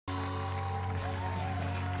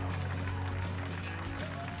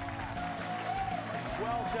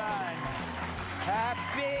Well done.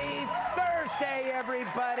 Happy Thursday,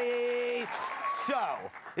 everybody. So,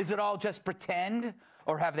 is it all just pretend,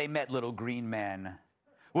 or have they met little green men?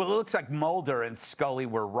 Well, it looks like Mulder and Scully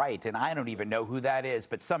were right, and I don't even know who that is,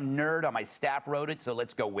 but some nerd on my staff wrote it, so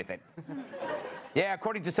let's go with it. Yeah,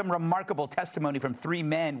 according to some remarkable testimony from 3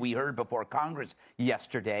 men we heard before Congress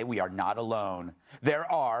yesterday, we are not alone.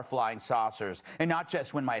 There are flying saucers, and not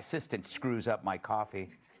just when my assistant screws up my coffee.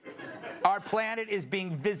 Our planet is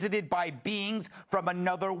being visited by beings from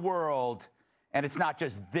another world, and it's not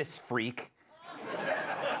just this freak.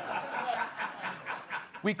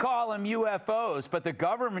 We call them UFOs, but the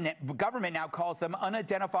government now calls them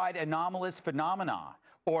unidentified anomalous phenomena,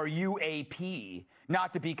 or UAP,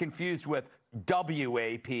 not to be confused with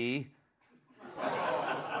WAP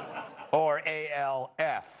or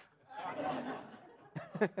ALF.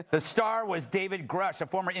 The star was David Grush, a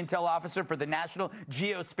former intel officer for the National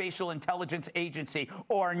Geospatial Intelligence Agency,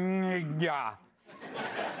 or NGA.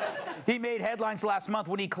 He made headlines last month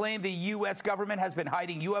when he claimed the U.S. government has been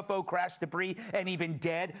hiding UFO crash debris and even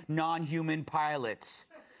dead non-human pilots.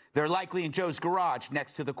 They're likely in Joe's garage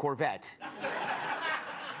next to the Corvette.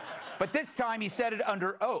 But this time he said it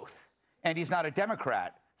under oath, and he's not a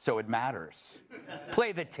Democrat, so it matters.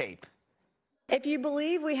 Play the tape. If you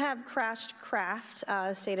believe we have crashed craft,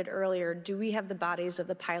 stated earlier, do we have the bodies of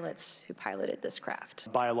the pilots who piloted this craft?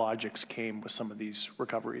 Biologics came with some of these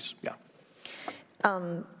recoveries, yeah.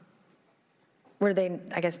 Were they,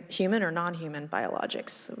 I guess, human or non-human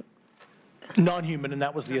biologics? Non-human, and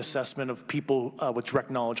that was the assessment of people with direct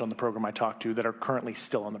knowledge on the program I talked to that are currently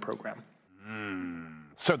still on the program.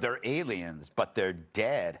 So they're aliens, but they're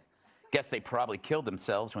dead. Guess they probably killed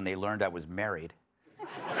themselves when they learned I was married.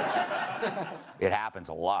 It happens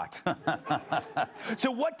a lot.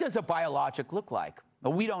 So what does a biologic look like?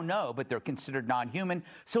 Well, we don't know, but they're considered non-human.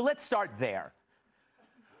 So let's start there.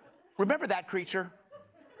 Remember that creature?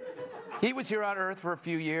 He was here on Earth for a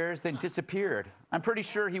few years, then disappeared. I'm pretty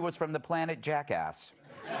sure he was from the planet Jackass.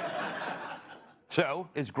 So,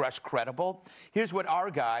 is Grush credible? Here's what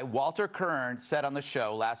our guy, Walter Kern, said on the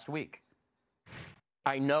show last week.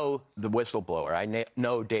 I know the whistleblower. I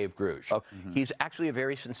know Dave Grush. Okay. He's actually a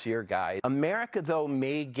very sincere guy. America, though,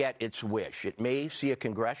 may get its wish. It may see a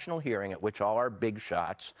congressional hearing at which all our big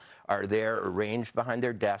shots are there arranged behind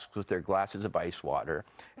their desks with their glasses of ice water,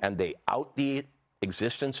 and they out the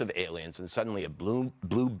existence of aliens, and suddenly a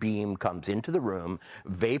blue beam comes into the room,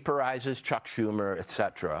 vaporizes Chuck Schumer,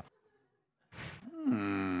 etc.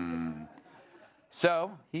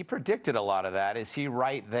 So he predicted a lot of that. Is he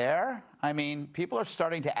right there? I mean, people are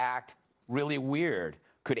starting to act really weird.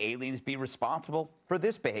 Could aliens be responsible for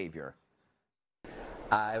this behavior?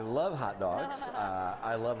 I love hot dogs.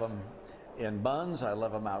 I love them in buns. I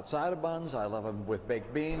love them outside of buns. I love them with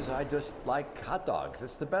baked beans. I just like hot dogs.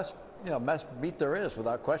 It's the best, best meat there is,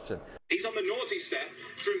 without question. He's on the naughty step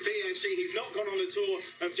from VSG. He's not gone on a tour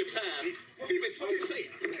of Japan. What are you saying?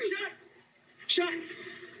 Shut!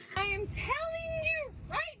 I am telling you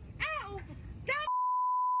right now,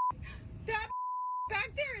 that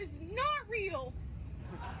back there is not real.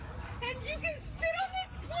 And you can sit on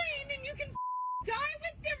this plane and you can die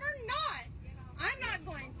with them or not. I'm not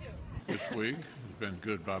going to. This week has been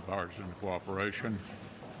good bipartisan cooperation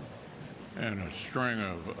and a string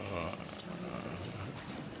of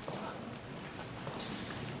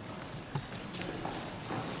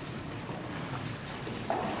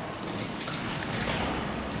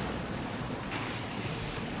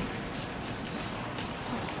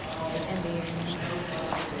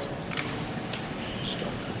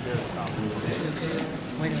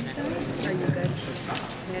Are you good?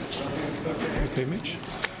 Mitch? Okay, Mitch.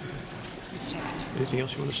 Anything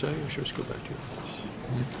else you want to say, or should we just go back to your office?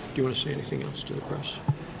 Do you want to say anything else to the press?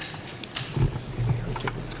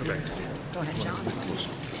 Go back. Go ahead, John.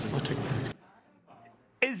 I'll take it back.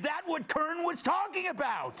 Is that what Kern was talking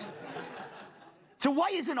about? So why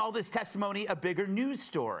isn't all this testimony a bigger news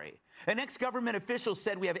story? An ex-government official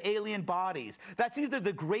said we have alien bodies. That's either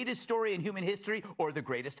the greatest story in human history or the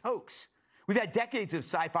greatest hoax. We've had decades of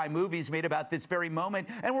sci-fi movies made about this very moment,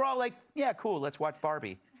 and we're all like, yeah, cool, let's watch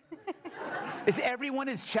Barbie. Is everyone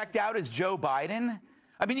as checked out as Joe Biden?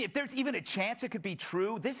 I mean, if there's even a chance it could be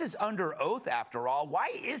true, this is under oath after all. Why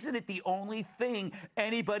isn't it the only thing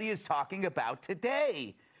anybody is talking about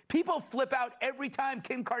today? People flip out every time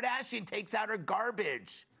Kim Kardashian takes out her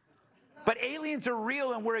garbage. But aliens are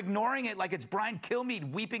real, and we're ignoring it like it's Brian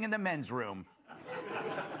Kilmeade weeping in the men's room,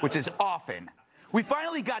 which is often. We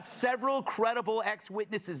finally got several credible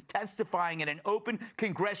ex-witnesses testifying in an open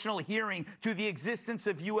congressional hearing to the existence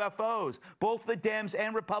of UFOs. Both the Dems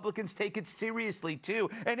and Republicans take it seriously, too.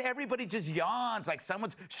 And everybody just yawns like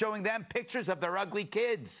someone's showing them pictures of their ugly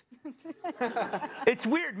kids. It's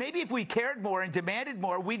weird. Maybe if we cared more and demanded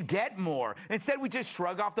more, we'd get more. Instead, we just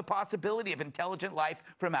shrug off the possibility of intelligent life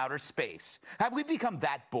from outer space. Have we become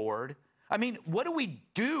that bored? I mean, what do we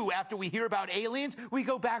do after we hear about aliens? We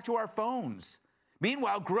go back to our phones.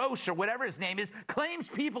 Meanwhile, Grosh, or whatever his name is, claims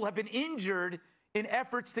people have been injured in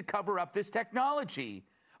efforts to cover up this technology.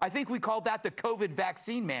 I think we called that the COVID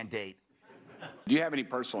vaccine mandate. Do you have any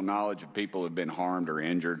personal knowledge of people who have been harmed or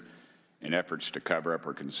injured in efforts to cover up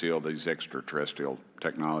or conceal these extraterrestrial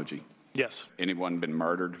technology? Yes. Anyone been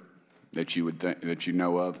murdered that you would that you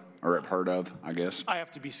know of or have heard of, I guess? I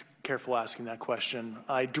have to be careful asking that question.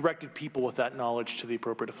 I directed people with that knowledge to the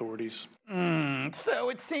appropriate authorities. So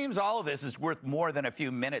it seems all of this is worth more than a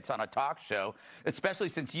few minutes on a talk show, especially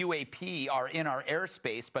since UAP are in our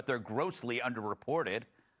airspace, but they're grossly underreported.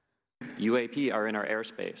 UAP are in our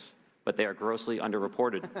airspace, but they are grossly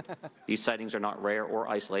underreported. These sightings are not rare or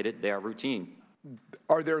isolated, they are routine.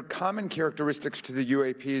 Are there common characteristics to the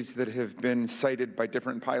UAPs that have been cited by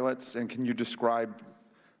different pilots, and can you describe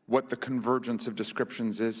what the convergence of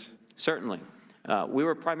descriptions is? Certainly. We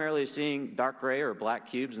were primarily seeing dark gray or black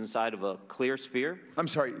cubes inside of a clear sphere. I'm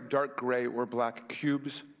sorry, dark gray or black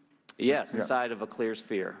cubes? Yes, inside of a clear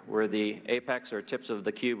sphere, where the apex or tips of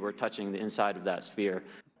the cube were touching the inside of that sphere.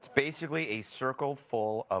 It's basically a circle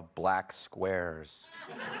full of black squares.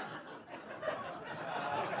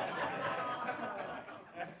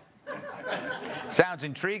 Sounds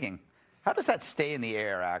intriguing. How does that stay in the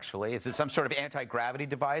air, actually? Is it some sort of anti-gravity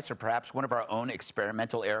device or perhaps one of our own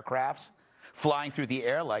experimental aircrafts flying through the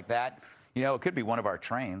air like that? You know, it could be one of our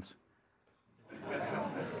trains.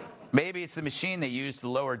 Maybe it's the machine they used to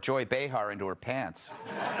lower Joy Behar into her pants.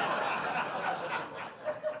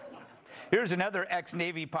 Here's another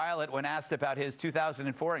ex-Navy pilot when asked about his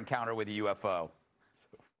 2004 encounter with a UFO.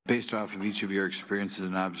 Based off of each of your experiences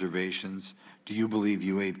and observations, do you believe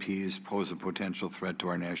UAPs pose a potential threat to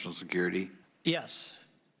our national security? Yes,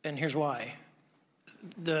 and here's why.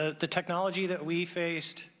 The technology that we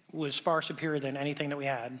faced was far superior than anything that we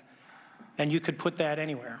had, and you could put that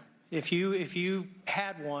anywhere. If you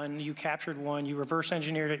had one, you captured one, you reverse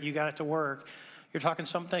engineered it, you got it to work, you're talking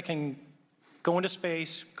something that can go into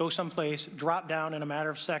space, go someplace, drop down in a matter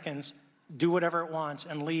of seconds, do whatever it wants,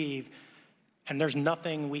 and leave. And there's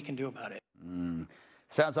nothing we can do about it.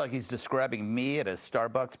 Sounds like he's describing me at a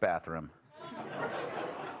Starbucks bathroom.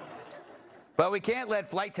 But we can't let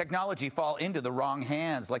flight technology fall into the wrong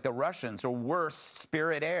hands like the Russians or worse,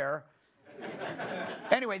 Spirit Air.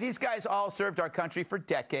 Anyway, these guys all served our country for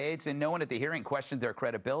decades, and no one at the hearing questioned their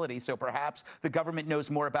credibility, so perhaps the government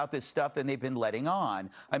knows more about this stuff than they've been letting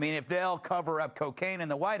on. I mean, if they'll cover up cocaine in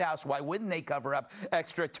the White House, why wouldn't they cover up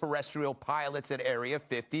extraterrestrial pilots at Area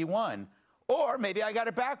 51? Or maybe I got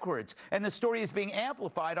it backwards, and the story is being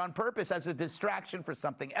amplified on purpose as a distraction for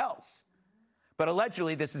something else. But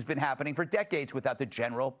allegedly, this has been happening for decades without the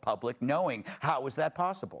general public knowing. How is that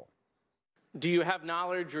possible? Do you have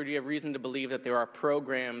knowledge or do you have reason to believe that there are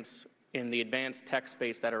programs in the advanced tech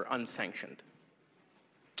space that are unsanctioned?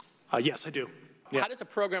 Yes, I do. Yeah. How does a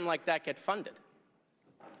program like that get funded?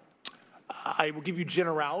 I will give you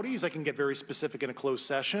generalities. I can get very specific in a closed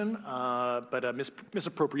session, but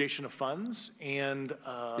misappropriation of funds and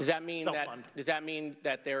does that mean self-fund. does that mean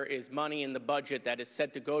that there is money in the budget that is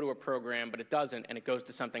said to go to a program, but it doesn't, and it goes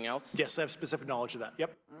to something else? Yes, I have specific knowledge of that.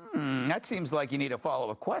 Yep. That seems like you need a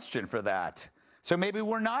follow-up question for that. So maybe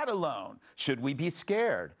we're not alone. Should we be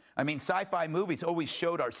scared? I mean, sci-fi movies always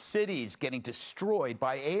showed our cities getting destroyed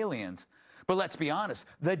by aliens. But let's be honest,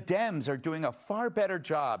 the Dems are doing a far better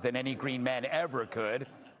job than any green man ever could.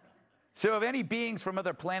 So if any beings from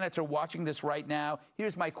other planets are watching this right now,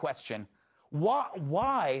 here's my question.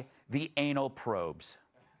 Why the anal probes?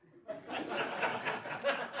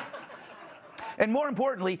 And more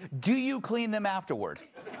importantly, do you clean them afterward?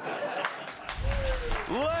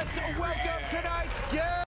 Let's welcome tonight's guest.